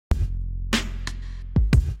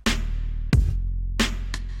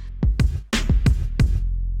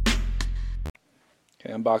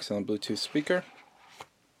unboxing a Bluetooth speaker.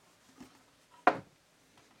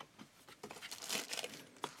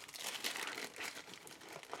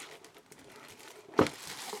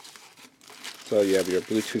 So you have your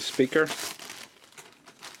Bluetooth speaker.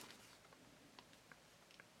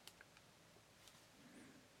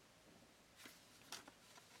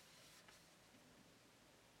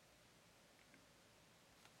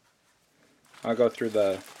 I'll go through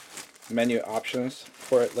the menu options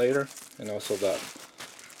for it later, and also the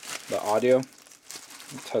audio.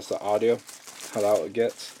 Test the audio, how loud it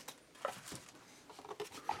gets.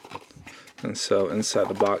 And so inside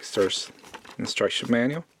the box there's instruction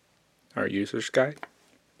manual, our user's guide.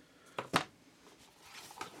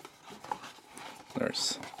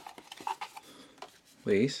 There's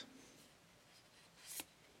these.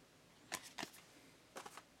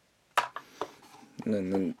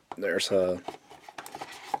 And then there's a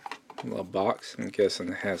little box. I'm guessing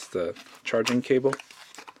it has the charging cable.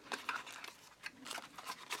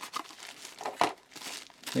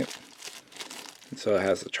 Yep. And so it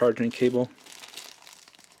has the charging cable.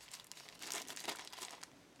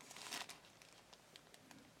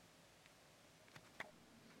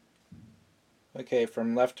 Okay,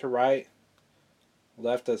 from left to right.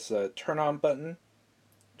 Left is the turn on button,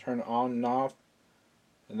 turn on and off,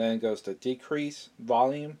 and then it goes to decrease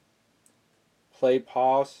volume, play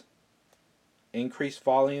pause, increase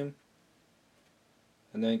volume,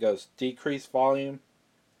 and then it goes decrease volume,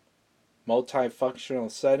 multifunctional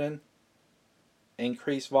setting,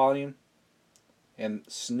 increase volume, and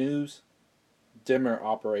snooze dimmer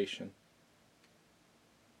operation.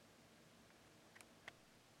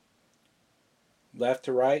 Left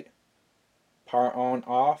to right, power on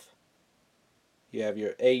off. You have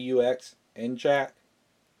your AUX in jack,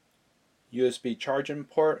 USB charging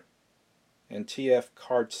port, and TF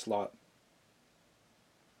card slot.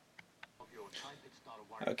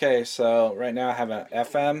 Okay, so right now I have an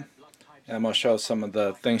FM, and I'm going to show some of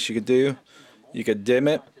the things you could do. You could dim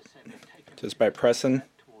it just by pressing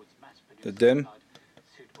the dim,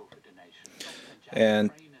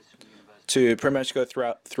 and to pretty much go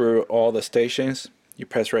through all the stations, you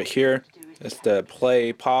press right here. It's the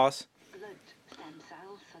play pause,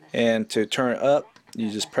 and to turn it up, you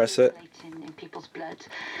just press it. In people's blood,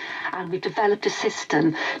 and we've developed a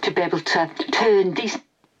system to be able to turn these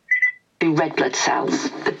to red blood cells.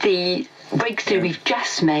 But the breakthrough we've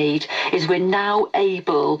just made is we're now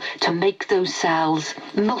able to make those cells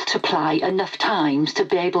multiply enough times to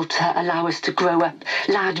be able to allow us to grow up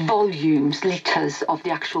large volumes, liters of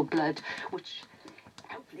the actual blood, which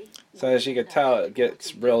hopefully... So as you can tell, it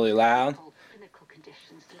gets really loud.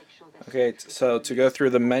 Okay, so to go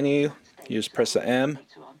through the menu, you just press the M.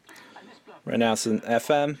 Right now it's an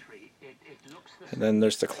FM, and then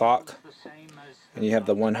there's the clock, and you have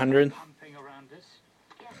the 100.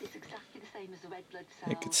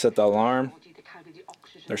 You can set the alarm.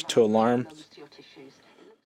 There's 2 alarms.